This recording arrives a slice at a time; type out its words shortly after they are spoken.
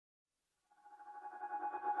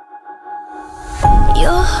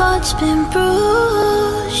heart's been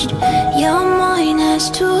bruised, yeah, mine has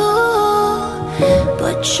too.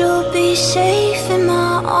 But you'll be safe in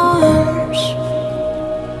my arms.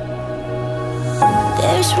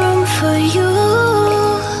 There's room for you,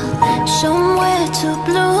 somewhere to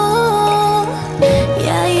bloom.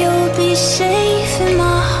 Yeah, you'll be safe in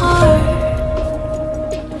my heart.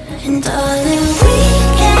 And darling, we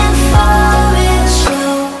can fall in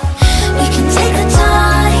slow. We can take the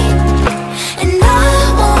time, and I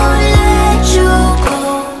won't let you go.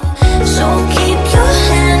 So keep your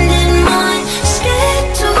hand in mine, scared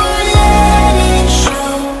to let it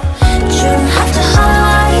show. You don't have to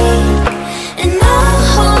hide, and I'll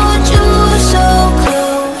hold you so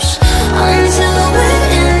close until we're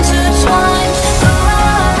intertwined.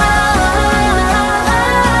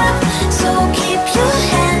 So keep your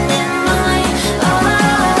hand in mine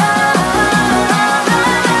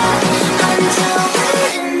until we're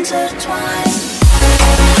intertwined.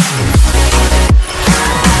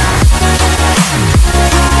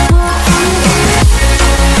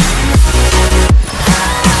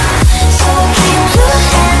 So keep your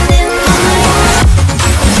hand in mine.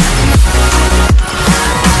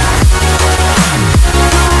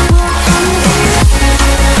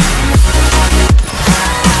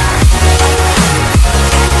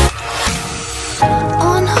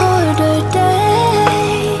 On harder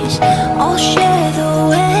days, I'll share the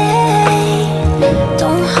weight.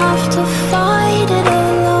 Don't have to fight it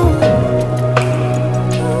alone.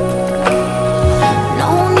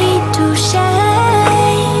 No need to say,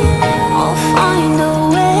 I'll find a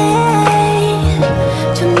way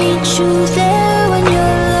to meet you there when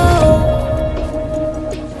you're low.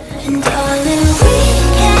 And darling, we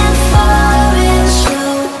can fall in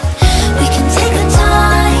slow. We can take the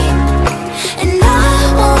time, and I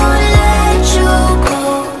won't let you go.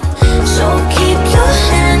 So keep your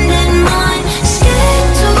hand in mine, scared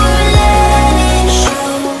to let it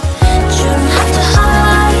show. You don't have to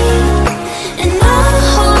hide, and I'll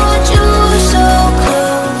hold you so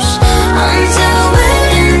close until we're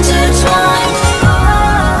intertwined.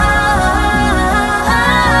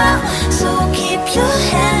 So keep your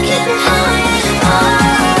hand in mine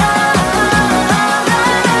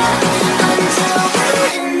until we're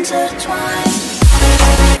intertwined.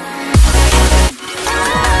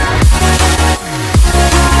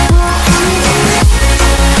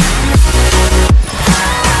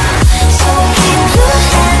 So keep your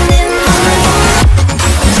hand in mine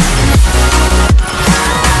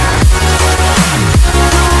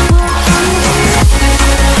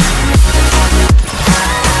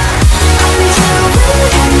until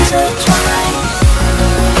we're intertwined.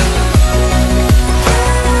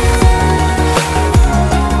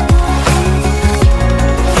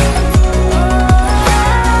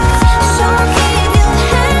 So keep your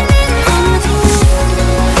hand in mine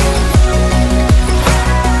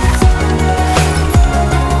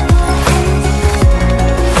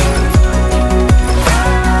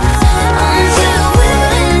until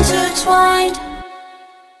we're intertwined.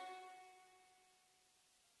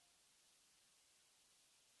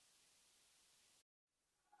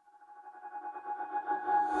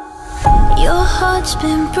 Your heart's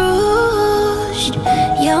been bruised,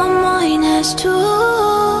 yeah, mine has too.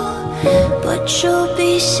 But you'll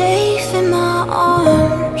be safe in my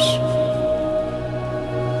arms.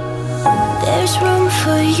 There's room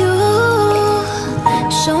for you,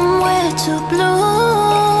 somewhere to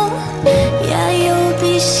bloom. Yeah, you'll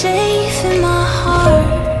be safe in my heart.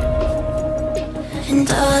 And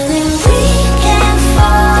darling, we can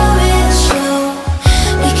fall in slow.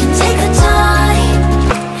 We can take the time,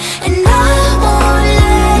 and I won't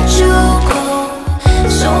let you go.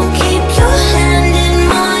 So keep your hand in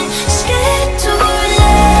mine, scared to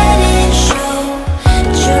let it show.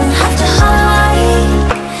 You don't have to hide,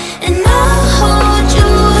 and I'll hold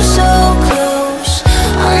you so close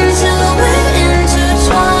until we're in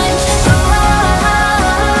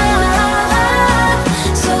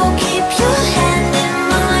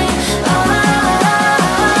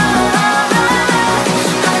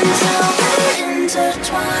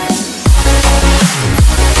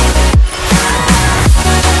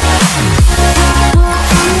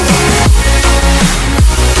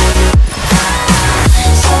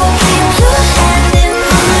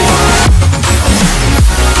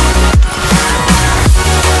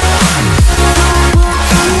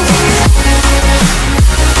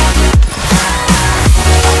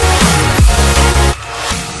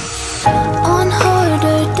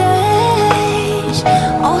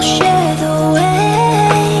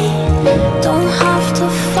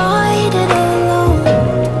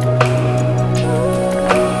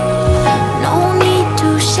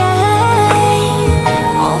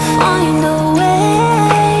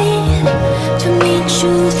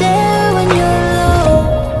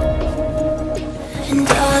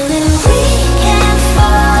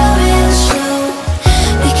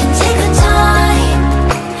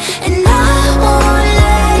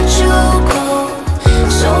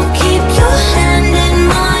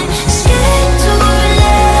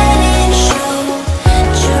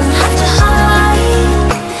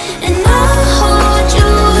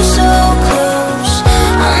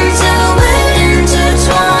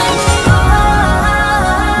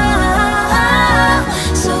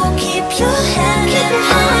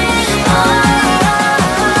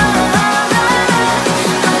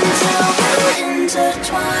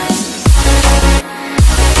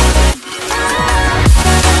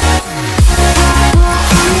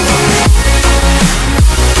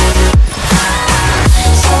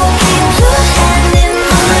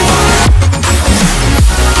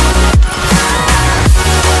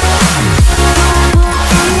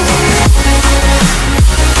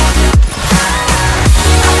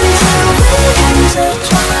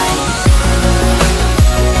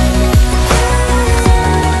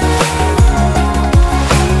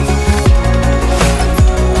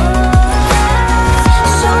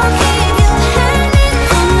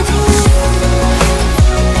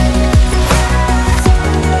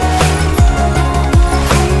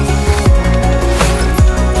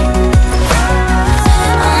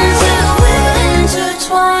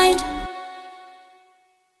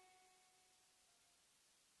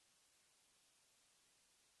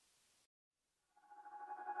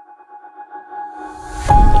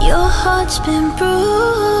Your heart's been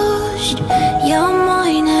bruised, yeah,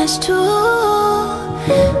 mine has too.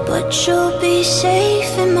 But you'll be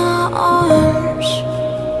safe in my arms.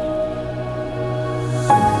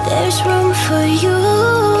 There's room for you,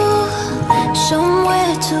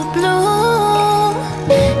 somewhere to bloom.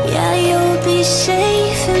 Yeah, you'll be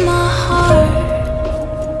safe in my heart.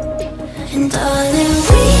 And darling,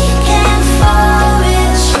 we can fall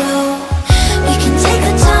real slow. We can take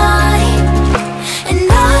the time, and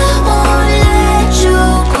I won't let you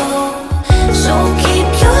go. So keep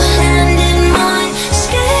your hand in mine,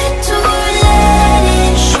 scared to let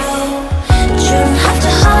it show. You don't have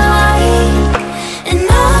to hide, and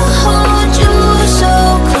I'll hold you so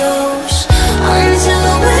close until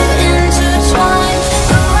we're intertwined.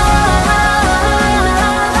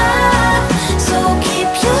 So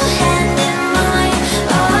keep your hand in mine,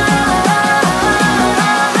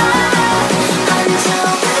 until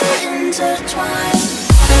we're intertwined.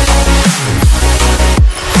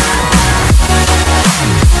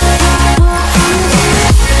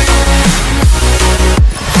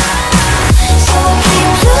 So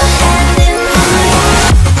keep your hand in mine.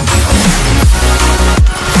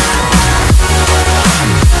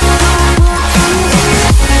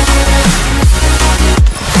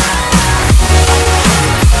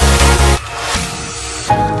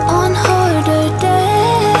 On harder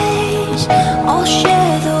days, I'll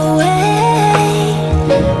share the weight.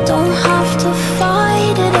 Don't have to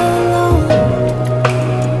fight it alone.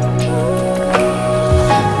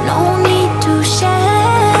 No need to say,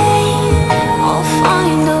 I'll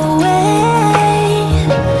find a way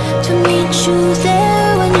to meet you there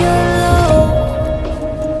when you're low.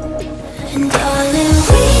 And darling,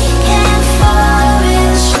 we can fall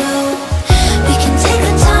real slow. We can take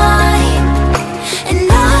the time, and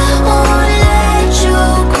I won't let you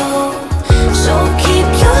go. So keep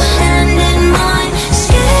your hand in mine,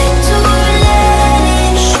 scared to let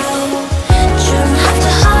it show. You don't have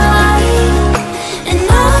to hide, and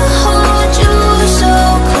I'll hold you so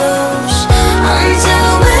close until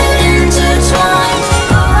we're intertwined.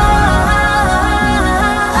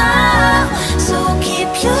 So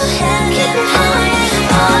keep your hand in mine,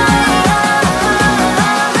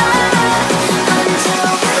 until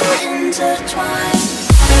we're intertwined.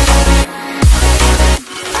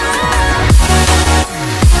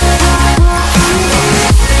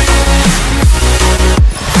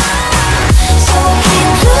 So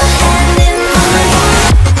keep your hand in mine.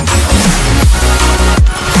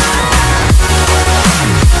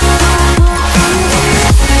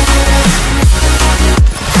 Until we're intertwined.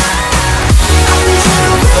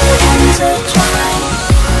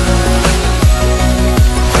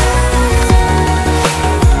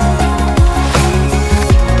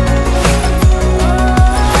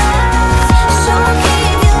 So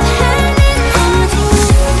keep your hand in mine.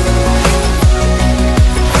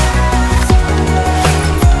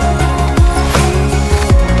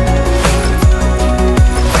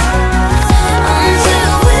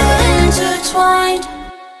 Until we're intertwined.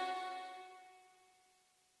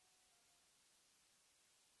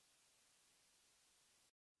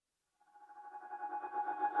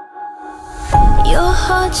 Your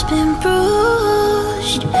heart's been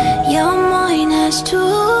bruised, yeah, mine has too.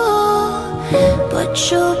 But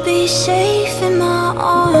you'll be safe in my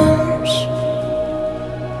arms.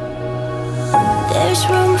 There's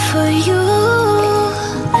room for you,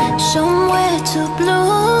 somewhere to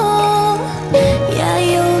bloom. Yeah,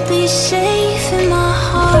 you'll be safe in my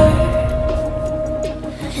heart.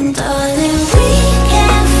 And darling, we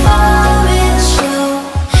can fall real slow.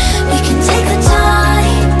 We can take the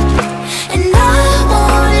time, and I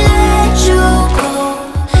won't let you go.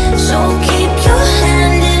 So keep your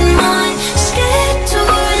hand in mine, scared to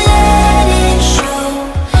let it show.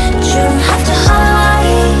 You don't have to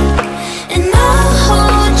hide, and I'll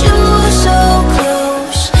hold you so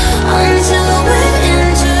close until we're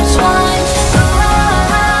intertwined.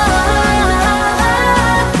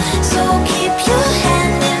 So keep your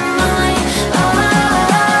hand in mine,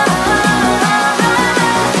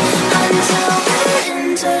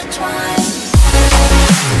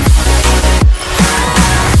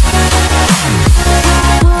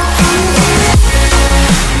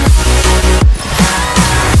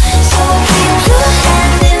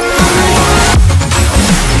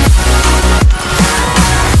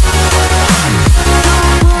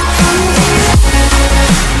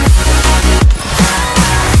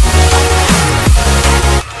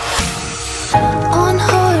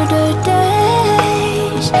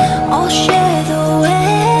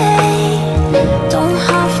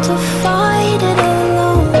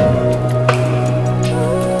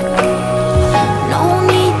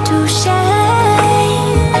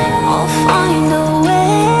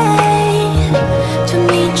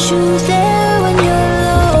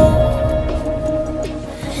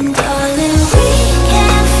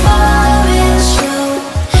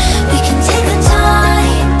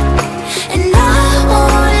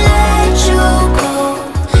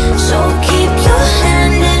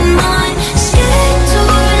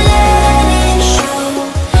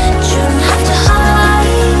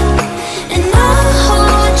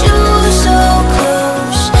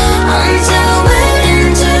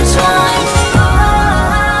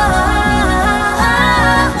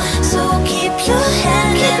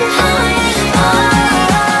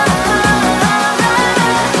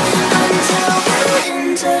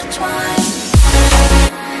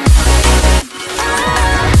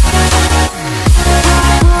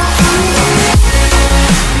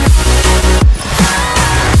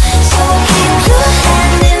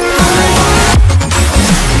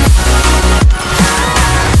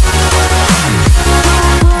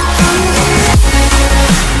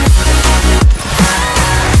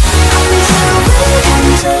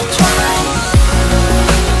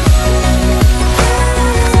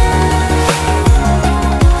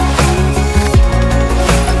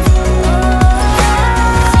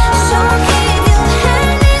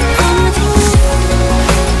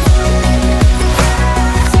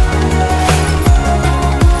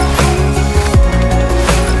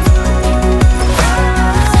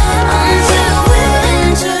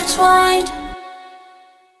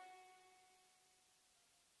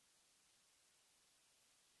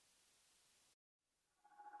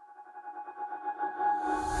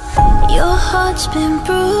 heart's been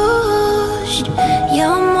bruised,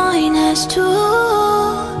 yeah, mine has too.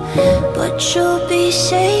 But you'll be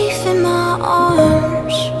safe in my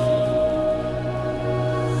arms.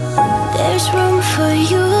 There's room for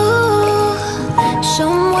you,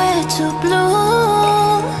 somewhere to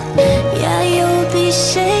bloom. Yeah, you'll be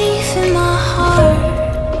safe in my heart.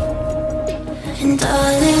 And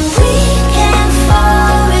darling, we can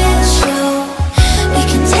fall real slow. We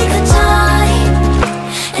can take the time,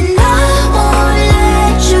 and I won't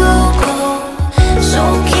let you go. So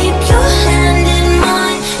keep your hand in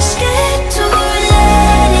mine, scared to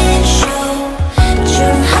let it show. You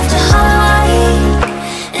don't have to hide,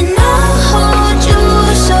 and I'll hold you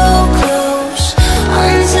so close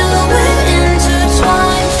until we're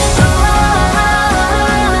intertwined.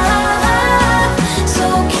 So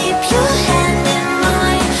keep your hand in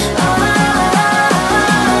mine,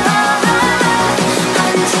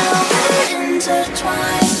 until we're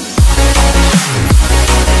intertwined.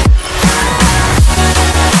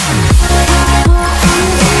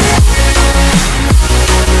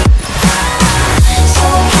 So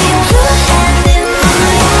keep your hand in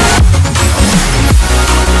mine.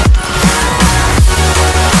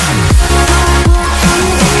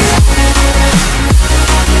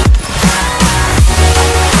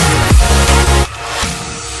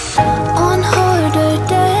 On harder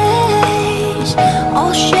days,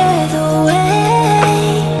 I'll share the weight.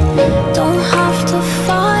 Don't have to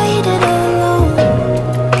fight it alone.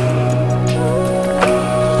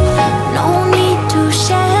 No need to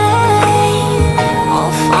say,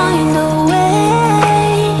 I'll find a way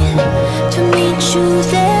to meet you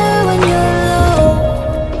there when you're low.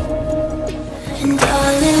 And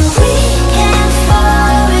darling, we can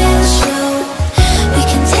fall real slow. We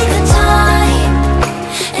can take the time,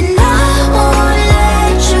 and I won't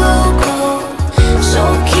let you go. So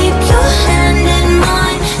keep your hand in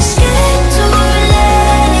mine, scared to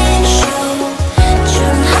let it show. You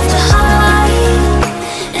don't have to hide,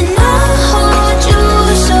 and I'll hold you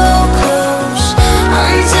so close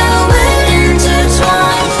until we're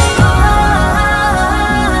intertwined.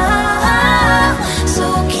 So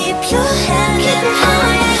keep your hand in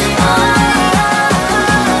mine,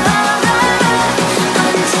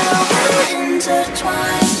 until we're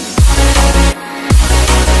intertwined.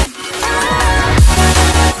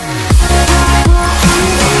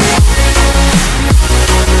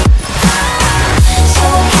 So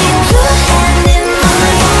keep your hand in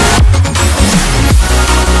mine.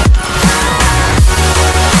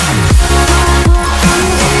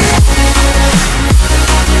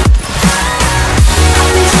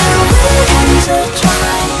 Until we're intertwined.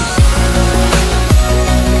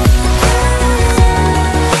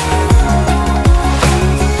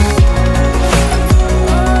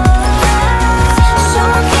 So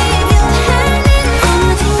keep your hand in mine.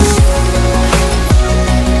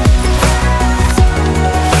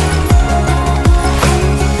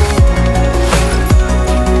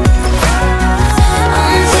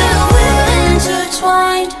 Until we're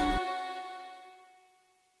intertwined.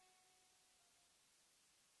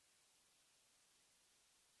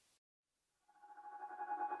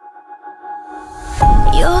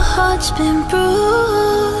 Your heart's been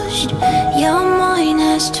bruised, yeah, mine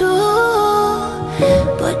has too.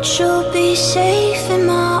 But you'll be safe in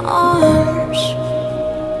my arms.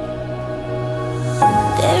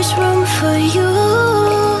 There's room for you,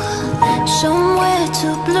 somewhere to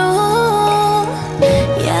bloom.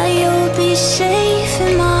 Yeah, you'll be safe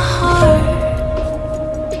in my heart.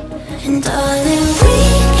 And darling, we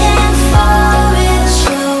can fall real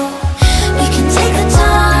slow. We can take the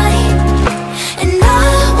time, and I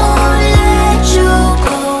won't let you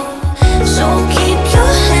go. So keep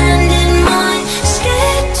your hand in mine,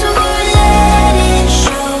 scared to let it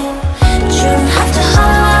show. You don't have to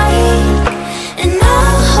hide, and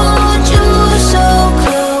I'll hold you so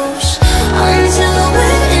close until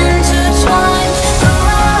we're intertwined.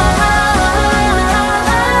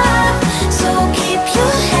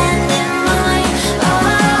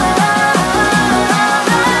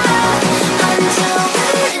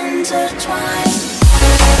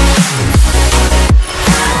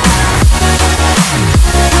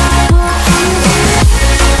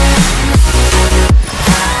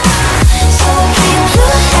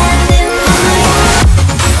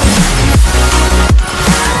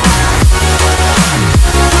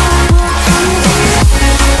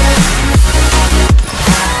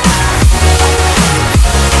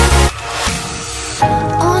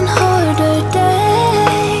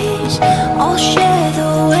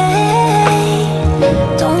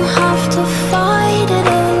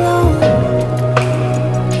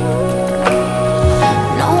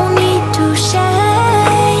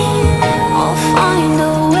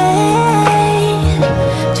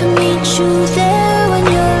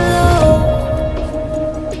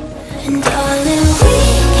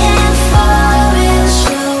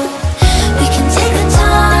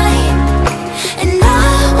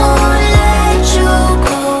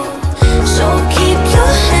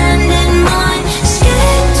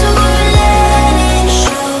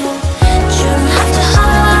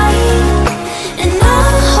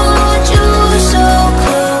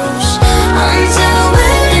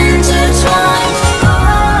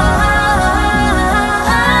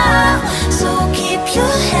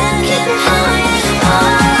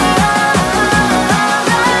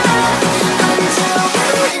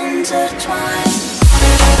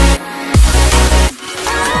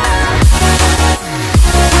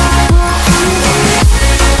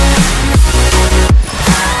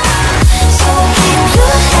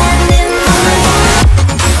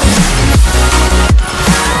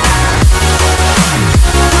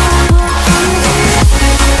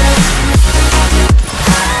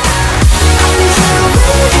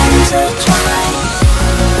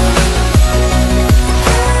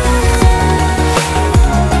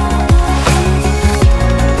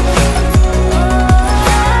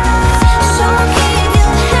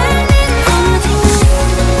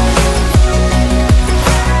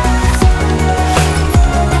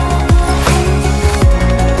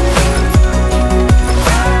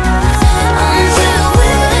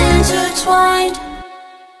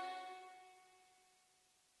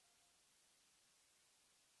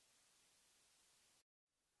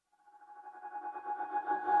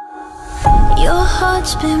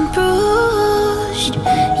 heart's been bruised,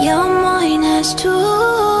 yeah, mine has too.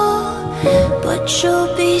 But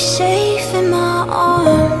you'll be safe in my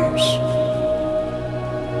arms.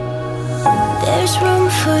 There's room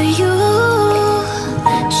for you,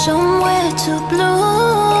 somewhere to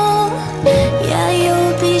bloom. Yeah,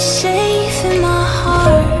 you'll be safe in my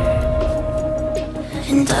heart.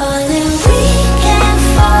 And darling, we can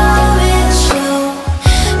fall real slow.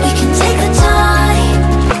 We can take the time,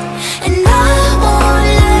 and I won't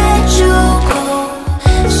let you go.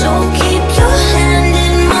 So keep your hand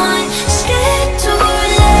in mine, scared to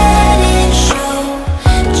let it show.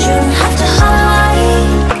 You don't have to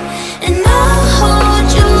hide, and I'll hold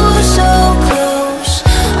you so close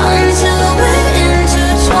until we're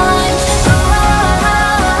intertwined.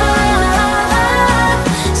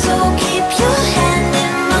 So keep your hand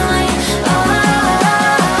in mine,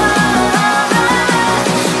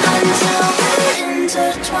 until we're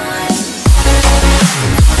intertwined.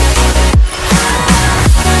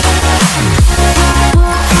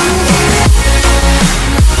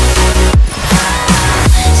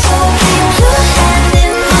 So keep your hand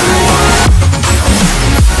in mine.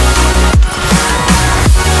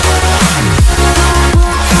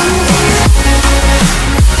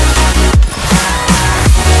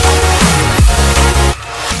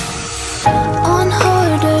 On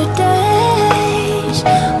harder days,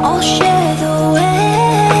 I'll share the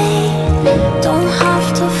weight. Don't have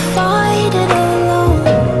to fight it alone.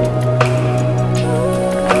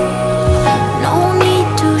 No need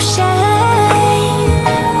to say,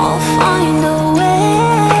 I'll find a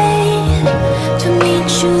way to meet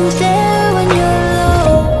you there when you're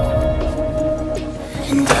low.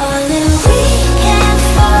 And darling, we can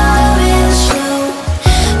fall real slow.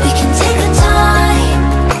 We can take the time,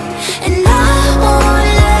 and I won't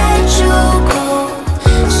let you go.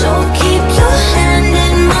 So keep your hand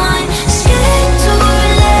in mine, scared to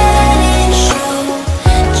let it show.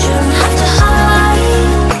 You don't have to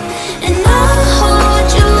hide, and I'll hold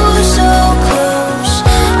you so close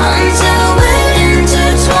until we're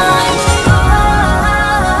intertwined.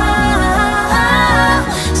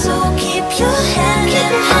 So keep your hand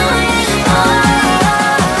in mine,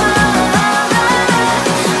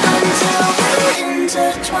 until we're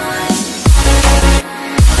intertwined.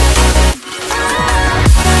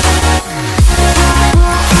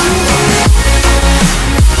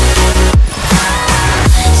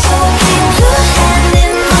 So keep your hand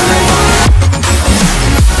in mine,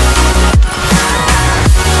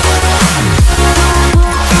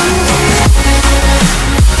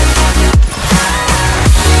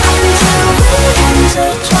 until we're intertwined. So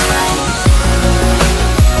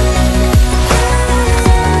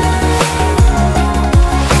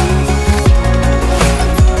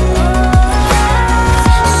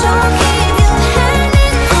keep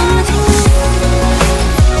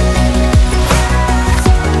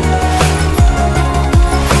your hand in mine,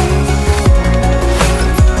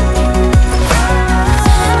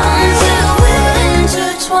 until we're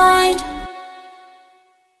intertwined.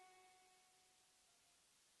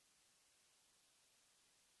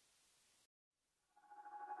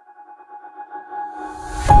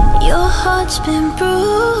 Your heart's been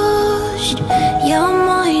bruised, yeah,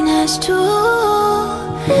 mine has too.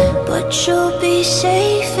 But you'll be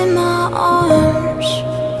safe in my arms.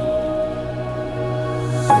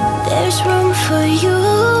 There's room for you,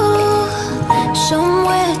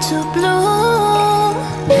 somewhere to bloom.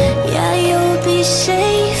 Yeah, you'll be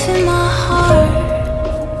safe in my heart.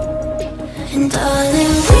 And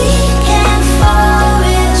darling, we can fall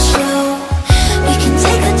real slow. We can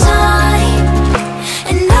take the time,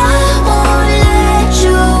 and I won't let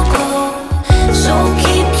you go. So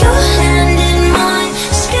keep your hand in mine,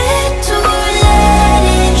 scared to let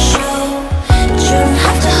it show. You don't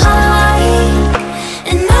have to hide,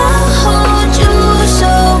 and I'll hold you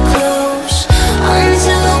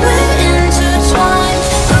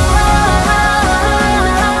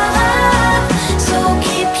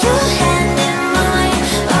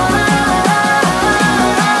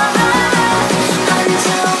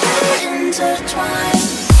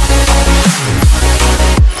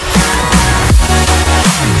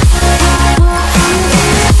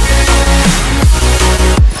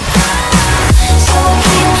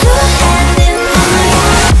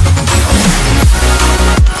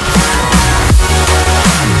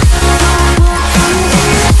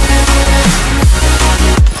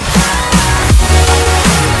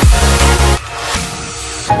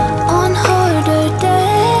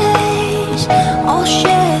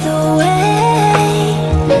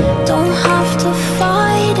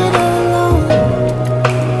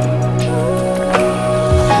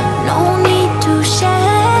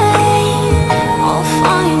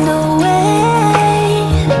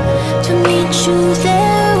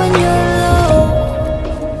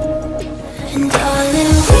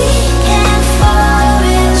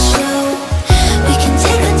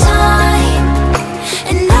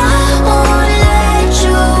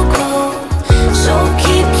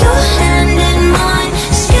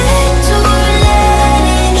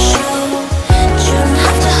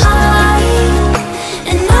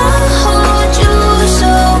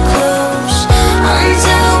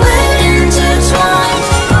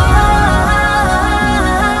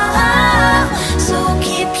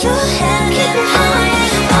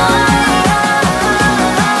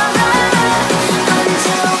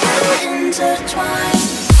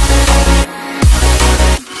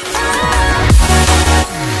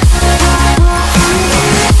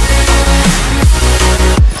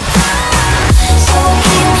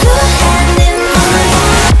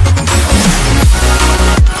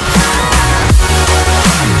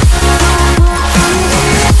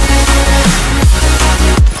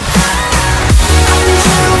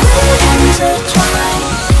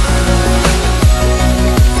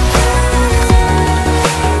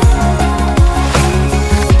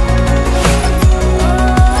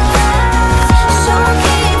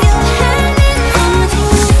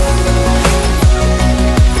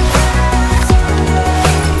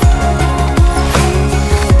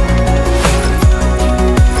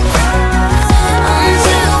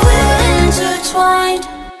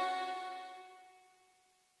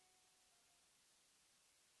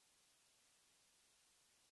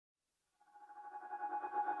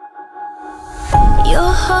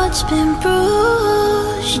heart's been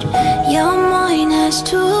bruised, yeah, mine has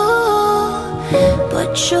too.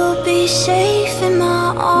 But you'll be safe in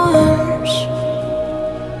my arms.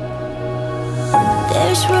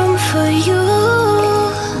 There's room for you,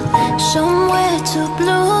 somewhere to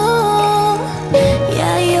bloom.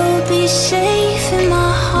 Yeah, you'll be safe in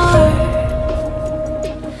my heart.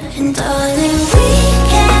 And darling, we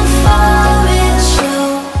can fall real slow.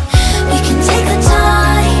 We can take the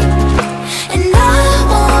time, and I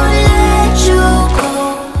won't let you go.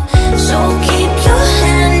 So keep your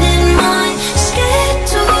hand in mine, scared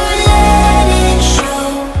to let it show.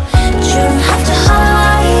 You don't have to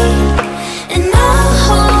hide, and I'll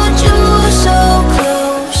hold you so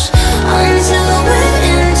close until we're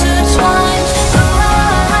intertwined.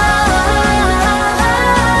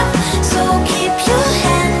 So keep your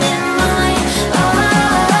hand in mine,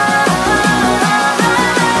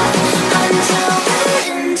 until we're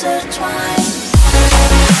intertwined.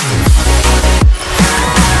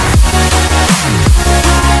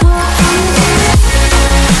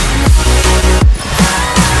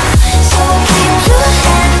 So keep your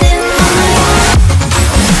hand in mine.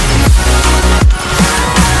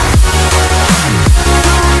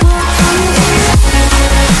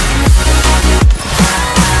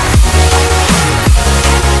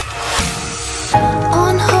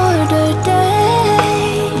 On harder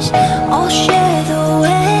days, I'll share the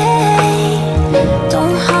weight.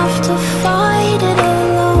 Don't have to fight it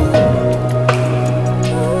alone.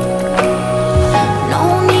 No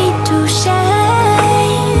need to say,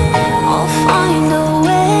 I'll find a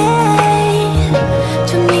way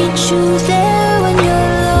to meet you there when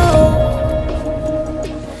you're low.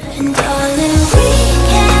 And darling, we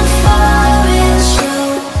can fall real slow.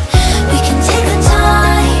 We can take the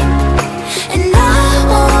time, and I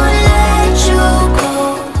won't let you go.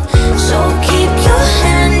 So keep your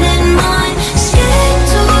hand in mine, scared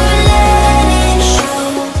to let it show.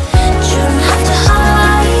 You don't have to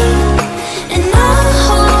hide, and I'll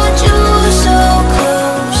hold you so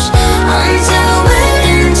close until we're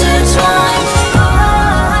intertwined.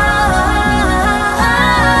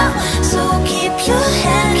 So keep your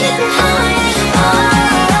hand in mine,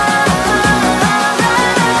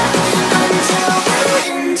 until we're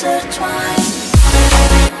intertwined.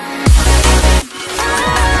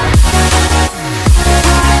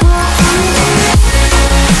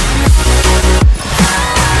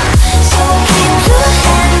 So keep your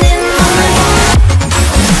hand in mine,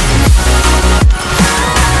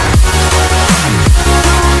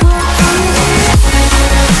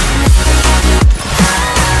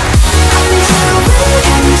 until we're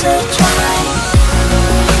intertwined.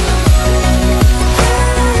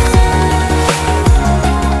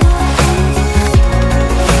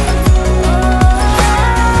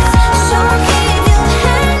 So keep your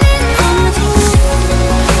hand in mine,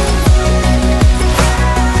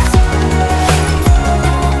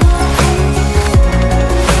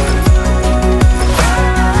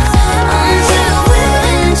 until we're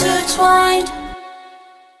intertwined.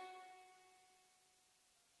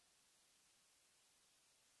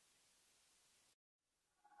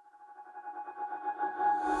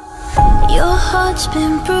 Your heart's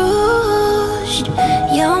been bruised,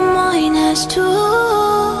 yeah, mine has too.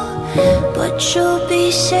 But you'll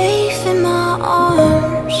be safe in my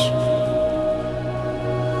arms.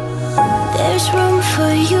 There's room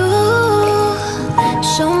for you,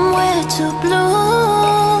 somewhere to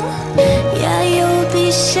bloom. Yeah, you'll be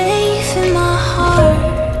safe in my heart.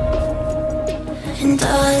 And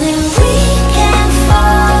darling, we can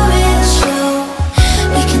fall real slow.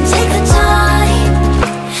 We can take the time,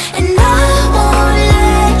 and I won't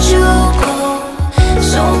let you go.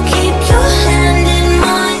 So keep your hand in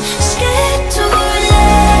mine, scared to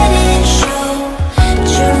let it show.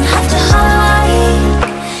 You don't have to hide,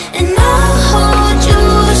 and I'll hold you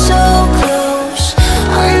so close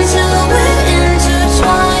until we're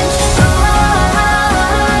intertwined.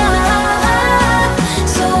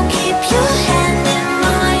 So keep your hand in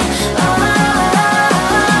mine,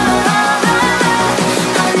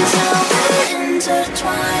 until we're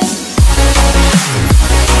intertwined.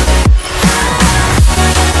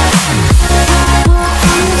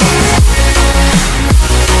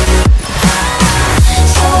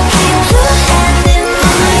 So keep your hand in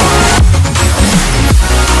mine,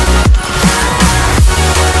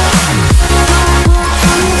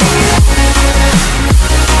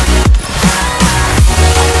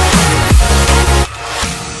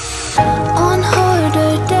 on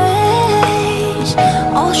harder days,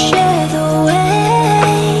 I'll share the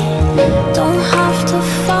weight. Don't have to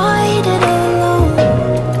fight it alone.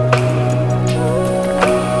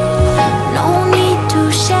 No need to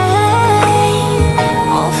say,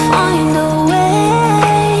 I'll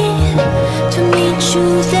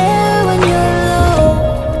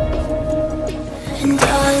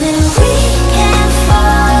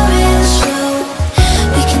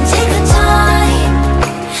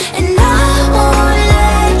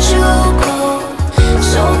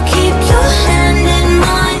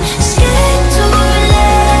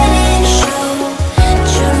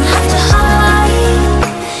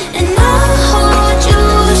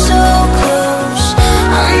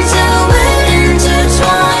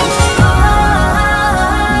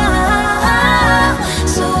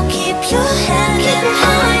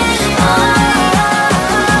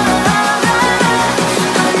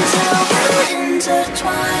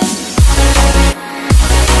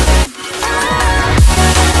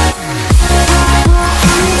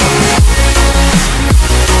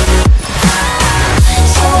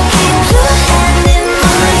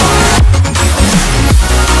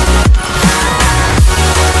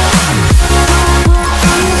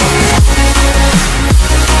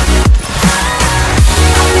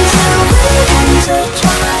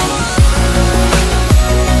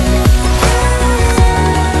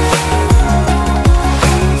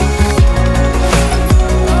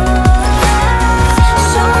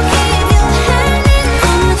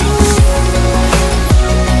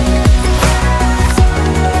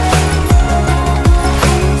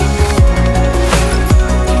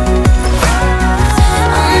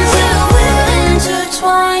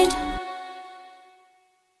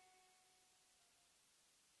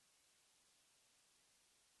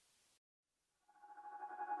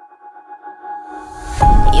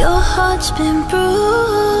heart's been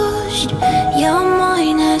bruised, yeah,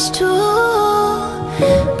 mine has too.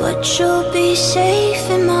 But you'll be safe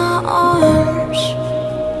in my arms.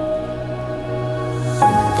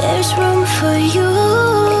 There's room for you,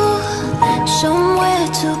 somewhere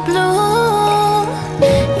to bloom.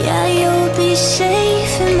 Yeah, you'll be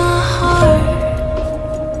safe in my heart.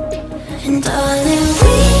 And darling,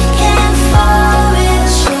 we can fall real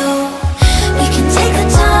slow. We can take the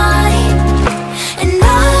time, and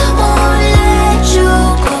I won't let you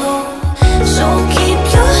go. So keep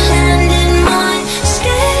your hand in mine,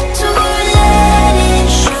 scared to let it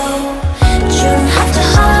show. You don't have to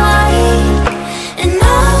hide, and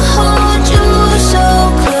I'll hold you so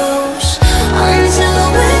close until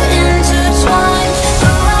we're intertwined.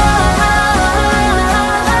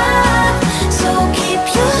 So keep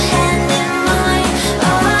your hand in mine,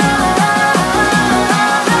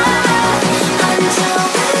 until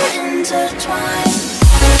we're intertwined.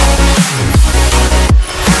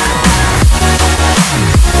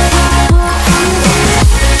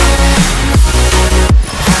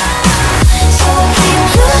 So keep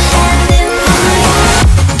your hand in mine.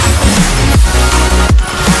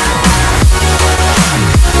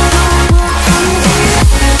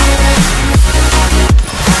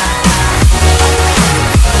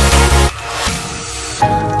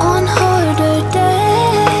 On harder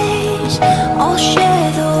days, I'll share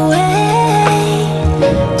the weight.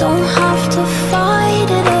 Don't have to fight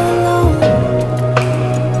it alone.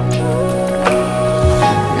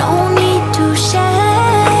 No need to say,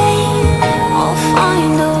 I'll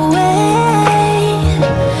find a way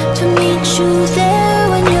to meet you there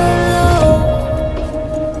when you're low.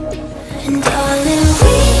 And darling,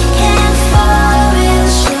 we can fall real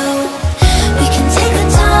slow. We can take the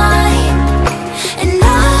time, and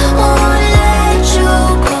I won't let you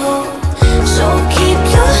go. So keep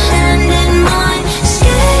your hand in mine,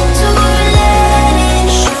 scared to let it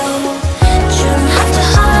show. You don't have to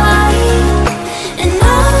hide, and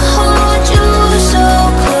I'll hold you so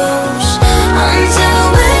close until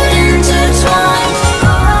we're intertwined.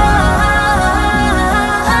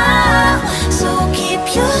 So keep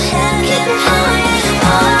your hand in mine,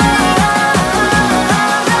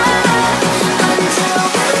 until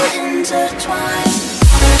we're intertwined.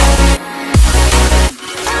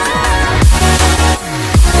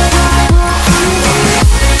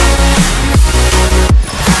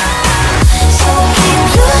 So keep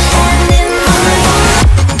your hand in mine,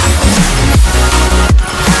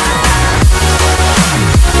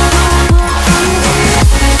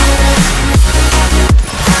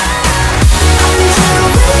 until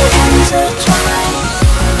we're intertwined.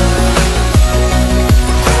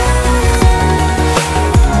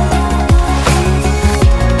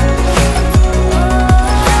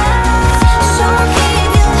 So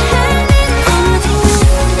keep your hand in mine,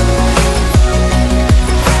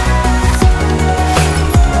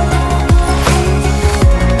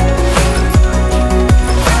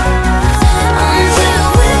 until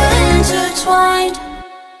we're intertwined.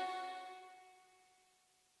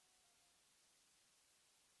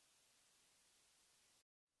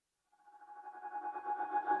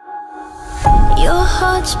 Your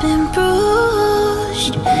heart's been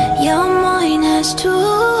bruised, yeah, mine has too.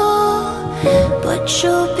 But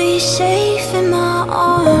you'll be safe in my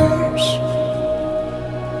arms.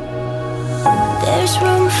 There's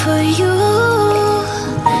room for you,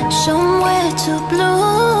 somewhere to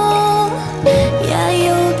bloom. Yeah,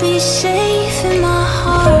 you'll be safe in my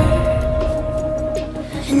heart.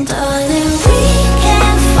 And darling, we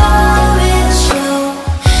can fall real slow.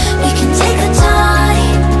 We can take the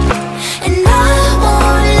time, and I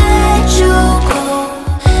won't let you go.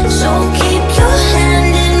 So keep your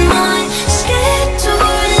hand in mine, scared to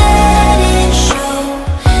let it show.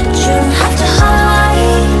 You don't have to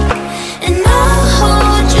hide, and I'll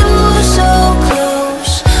hold you so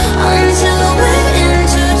close until we're intertwined.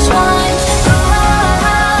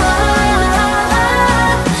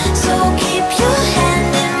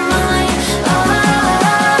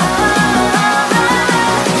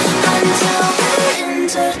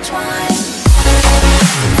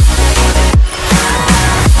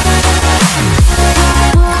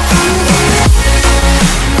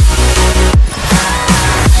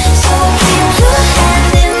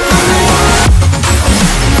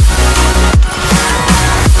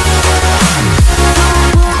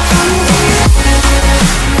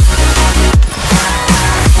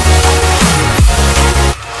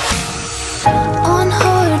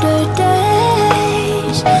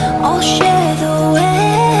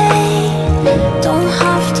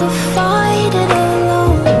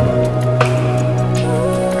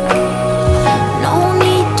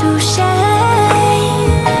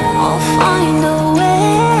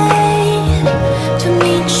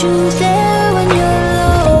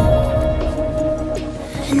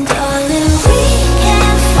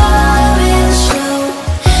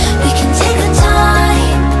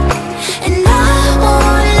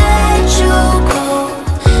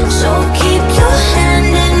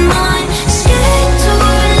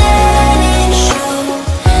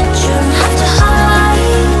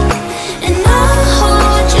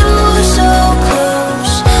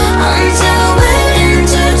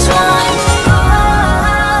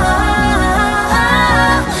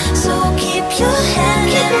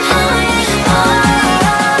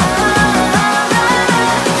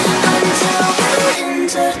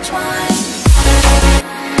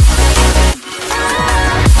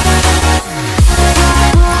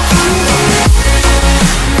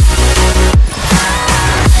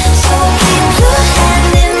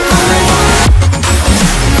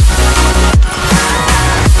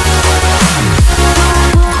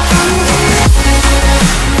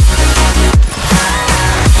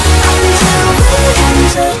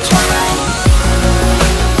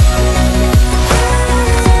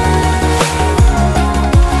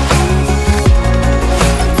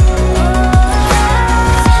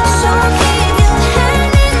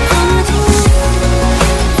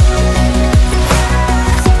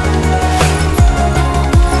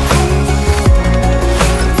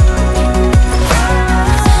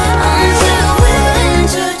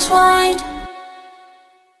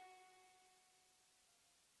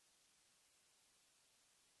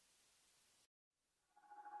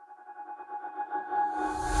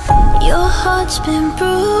 heart's been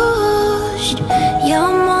bruised, yeah,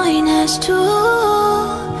 mine has too.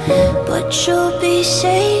 But you'll be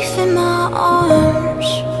safe in my arms.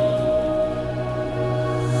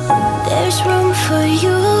 There's room for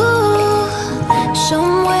you,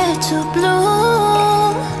 somewhere to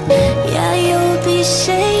bloom. Yeah, you'll be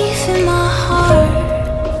safe in my heart.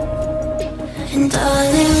 And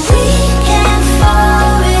darling, we can fall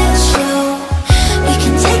real slow. We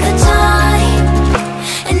can take the time,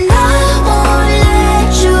 and I won't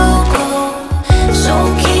let you go. So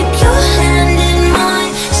keep your hand in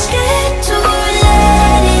mine, scared to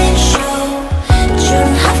let it show. You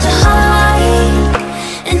don't have to hide,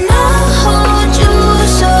 and I'll hold you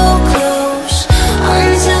so close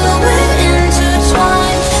until we're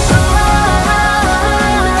intertwined.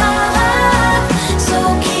 So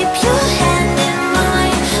keep your hand in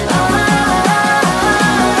mine,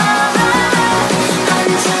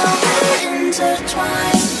 until we're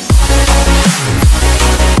intertwined.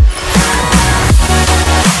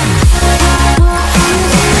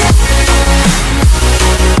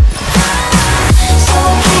 So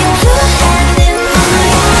keep your hand in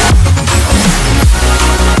mine.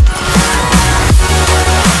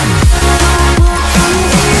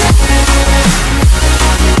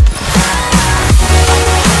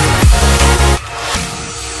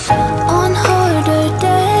 On harder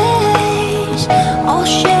days, I'll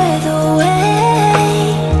share the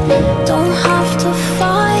weight. Don't have to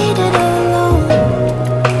fight it alone.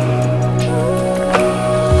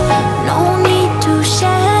 No need to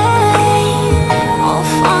say, I'll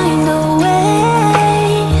find a way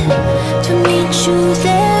to meet you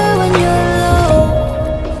there when you're low.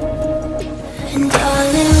 And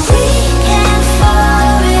darling, we can fall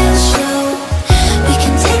real slow. We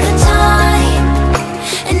can take the time,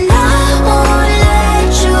 and I won't let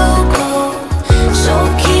you go. So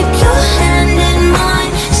keep your hand in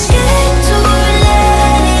mine, scared to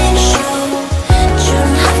let it show. You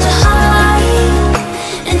don't have to hide,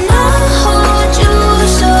 and I'll hold you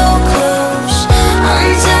so close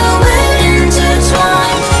until we're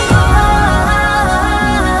intertwined.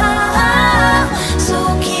 So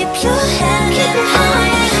keep your hand in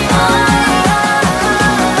mine,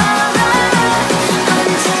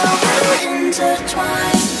 until we're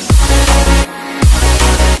intertwined.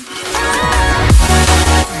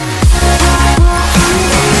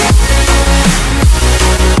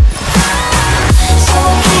 So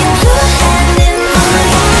keep your hand in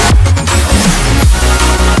mine.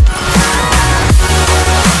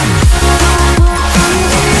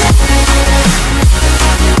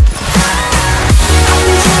 Until we're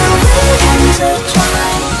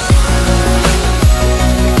intertwined.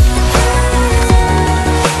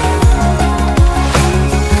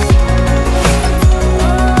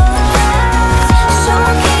 So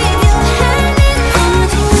keep your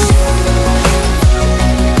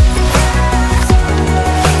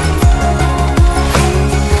hand in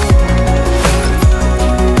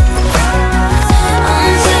mine.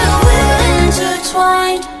 Until we're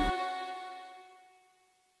intertwined.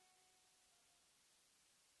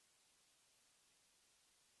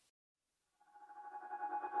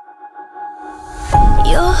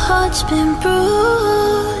 Your heart's been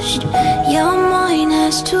bruised, yeah, mine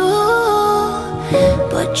has too.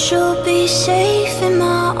 But you'll be safe in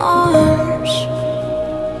my arms.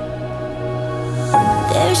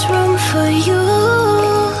 There's room for you,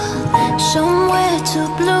 somewhere to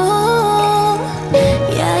bloom.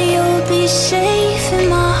 Yeah, you'll be safe in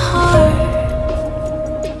my heart.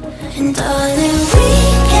 And darling, we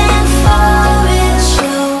can fall real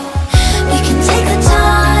slow. We can take the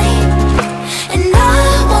time, and I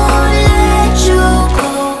won't let you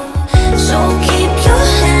go. So keep your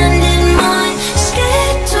hand in mine,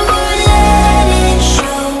 scared to let it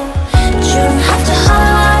show. You don't have to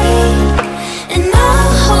hide, and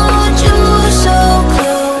I'll hold you so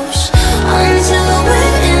close until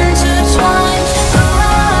we're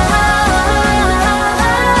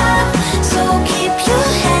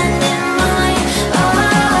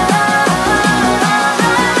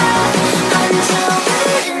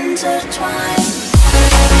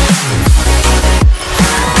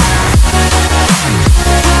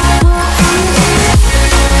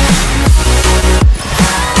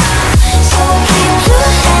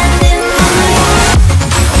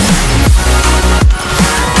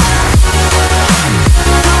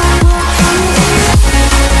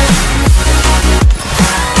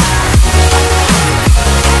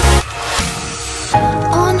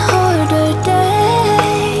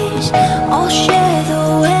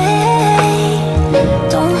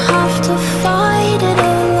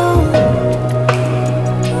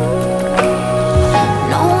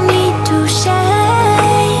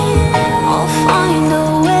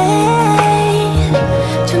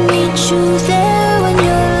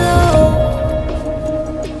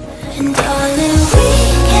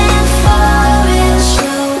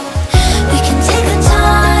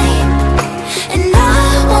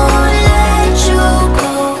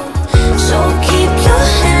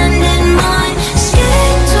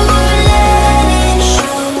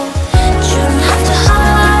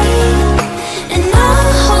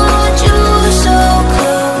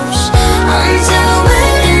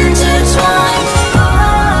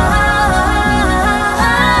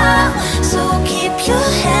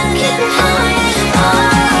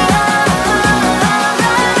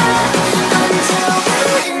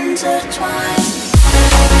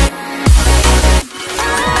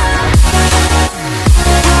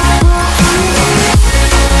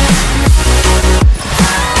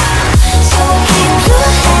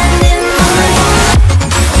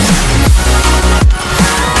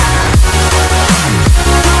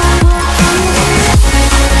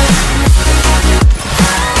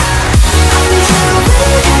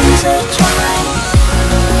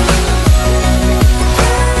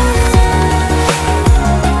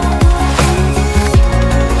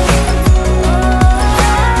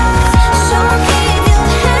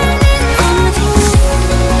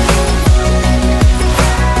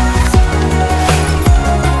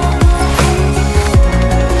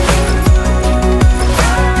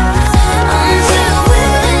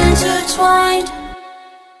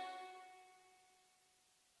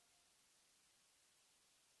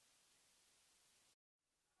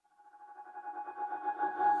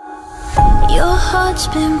Your heart's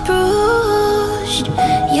been bruised,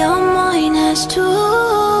 yeah, mine has too.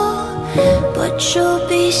 But you'll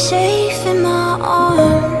be safe in my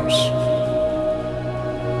arms.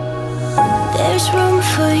 There's room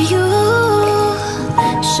for you,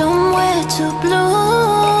 somewhere to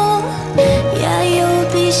bloom. Yeah, you'll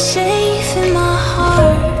be safe in my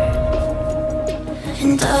heart.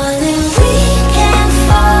 And darling, we can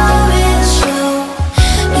fall real slow.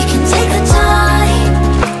 We can take our time,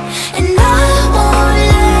 and I won't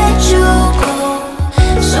let you go.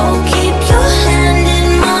 So keep your hand in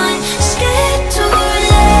mine, scared to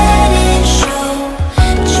let it show.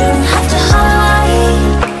 You don't have to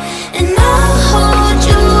hide, and I'll hold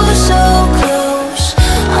you so close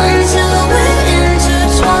until we're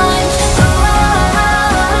intertwined.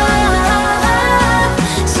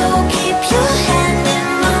 So keep your hand in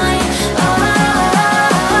mine,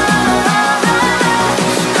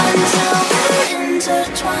 until we're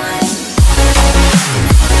intertwined.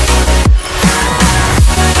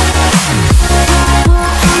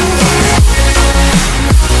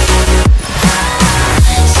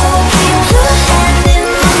 So keep your hand in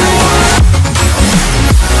mine.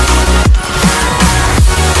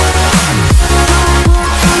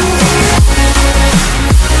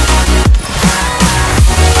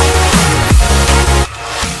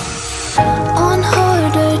 On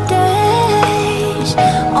harder days,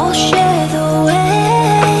 I'll share the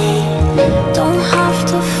weight. Don't have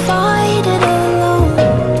to fight it alone.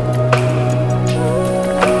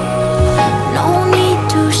 No need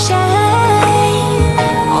to say,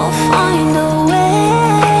 I'll find a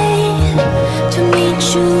way to meet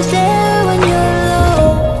you there when you're low.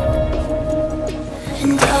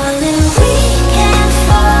 And darling, we can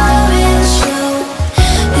fall real slow.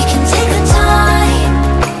 We can take our time,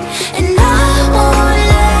 and I won't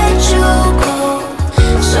let you go.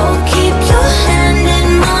 So keep your hand in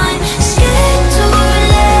mine, scared to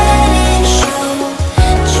let it show.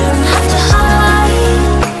 You don't have to hide,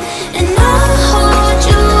 and I'll hold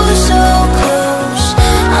you so close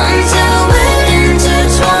until we're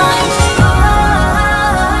intertwined.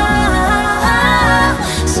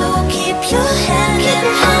 So keep your hand in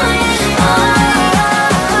mine,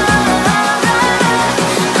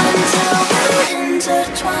 until we're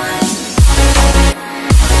intertwined.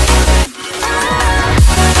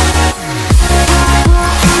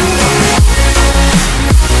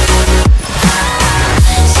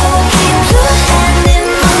 So keep your hand in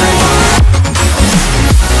mine.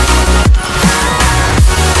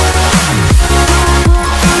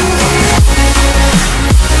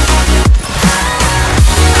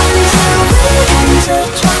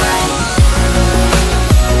 Until we're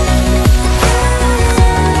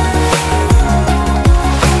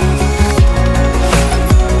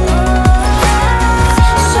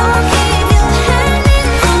intertwined. So keep your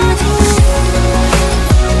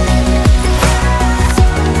hand in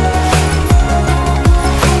mine.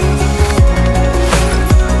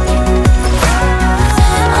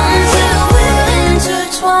 Until we're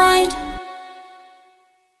intertwined.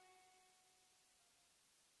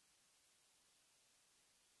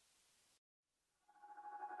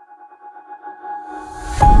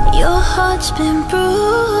 Your heart's been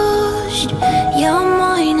bruised, yeah,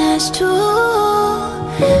 mine has too.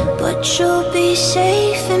 But you'll be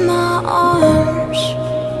safe in my arms.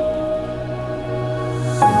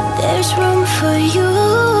 There's room for you,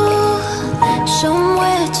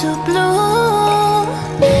 somewhere to bloom.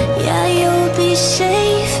 Yeah, you'll be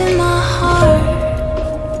safe in my heart.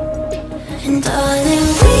 And darling,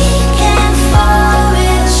 we can fall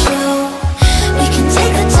real slow. We can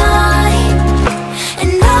take our time,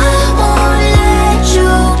 and I won't let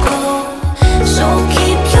you go. So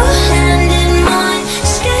keep your hand in mine,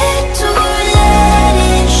 scared to let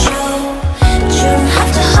it show. You don't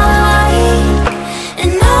have to hide,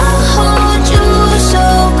 and I'll hold you so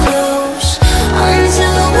close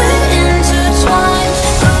until we're intertwined.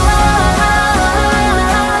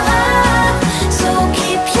 So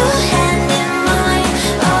keep your hand in mine,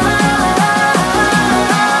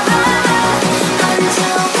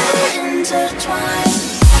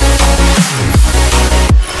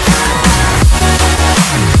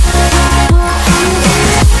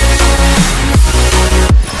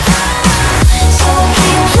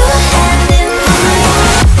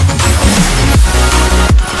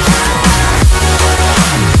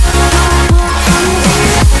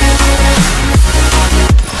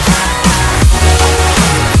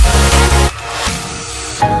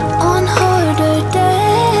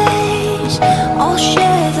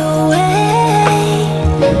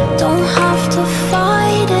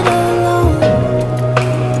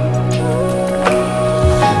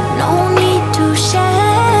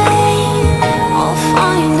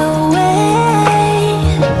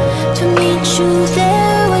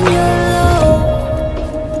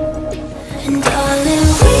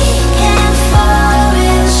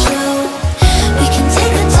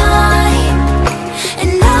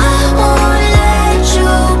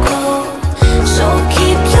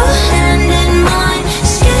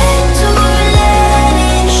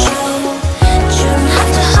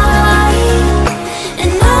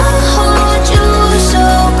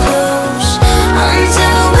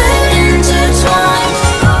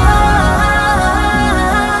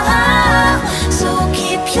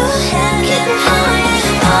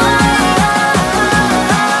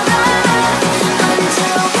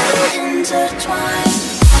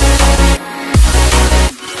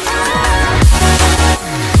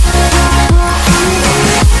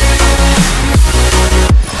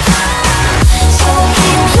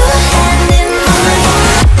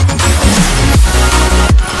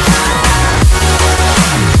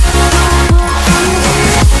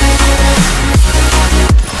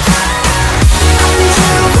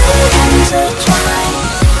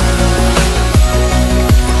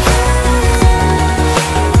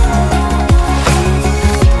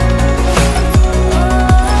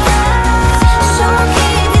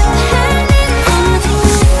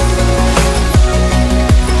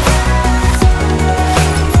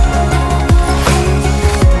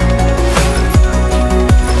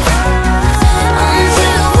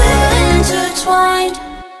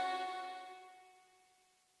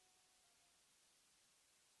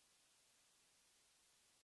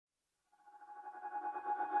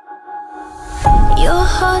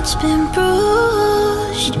 heart's been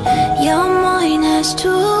bruised, yeah, mine has too.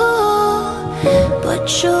 But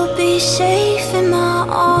you'll be safe in my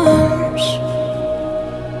arms.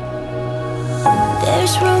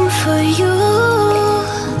 There's room for you,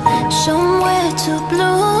 somewhere to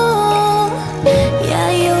bloom. Yeah,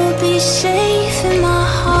 you'll be safe in my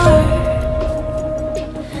heart.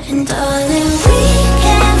 And darling, we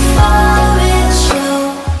can fall real slow.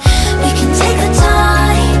 We can take the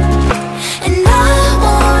time, and I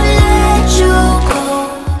won't let you go.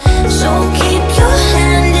 So keep your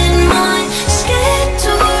hand in mine, scared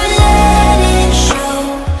to let it show.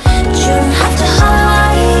 You don't have to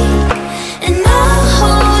hide, and I'll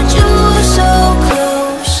hold you so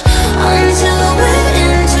close until we're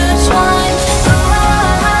intertwined.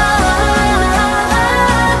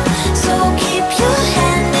 So keep your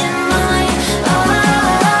hand in mine,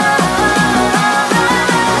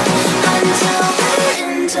 until we're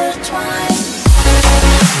intertwined.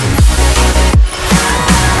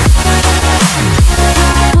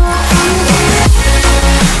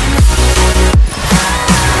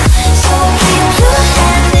 So keep your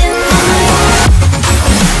hand in mine.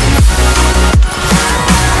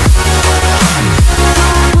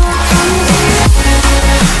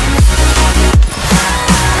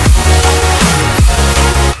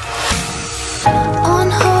 On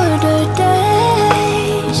harder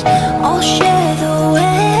days, I'll share the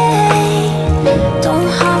weight. Don't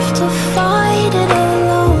have to fight it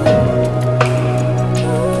alone.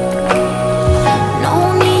 No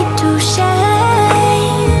need to say,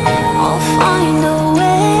 I'll find a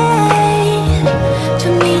way to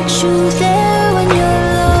meet you there when you're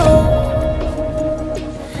low.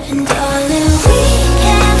 And darling, we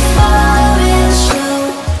can fall real slow.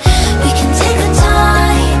 We can take the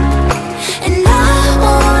time, and I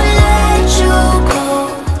won't let you go.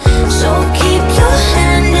 So keep your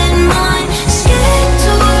hand in mine, scared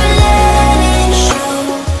to let it show.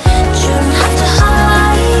 You don't have to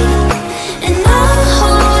hide, and I'll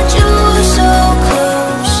hold you so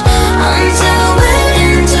close until we're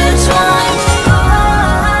intertwined.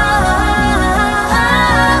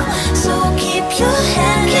 So keep your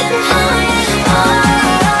hand in mine,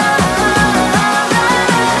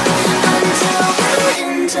 until we're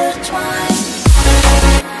intertwined.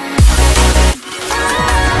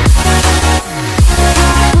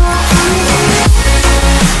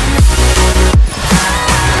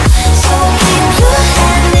 So keep your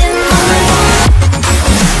hand in mine,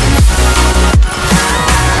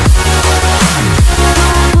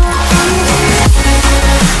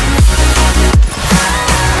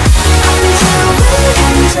 until we're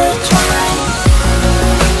intertwined.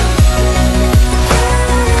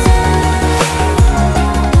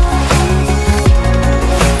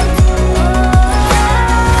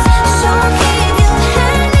 So keep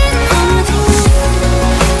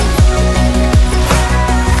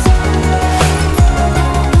your hand in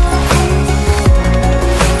mine,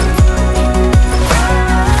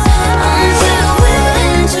 until we're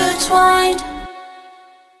intertwined.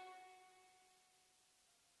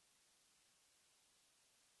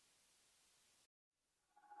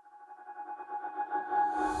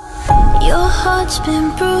 Your heart's been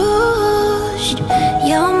bruised,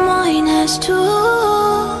 yeah, mine has too.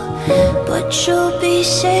 But you'll be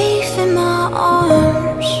safe in my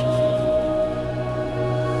arms.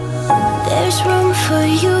 There's room for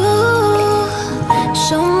you,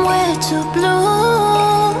 somewhere to bloom.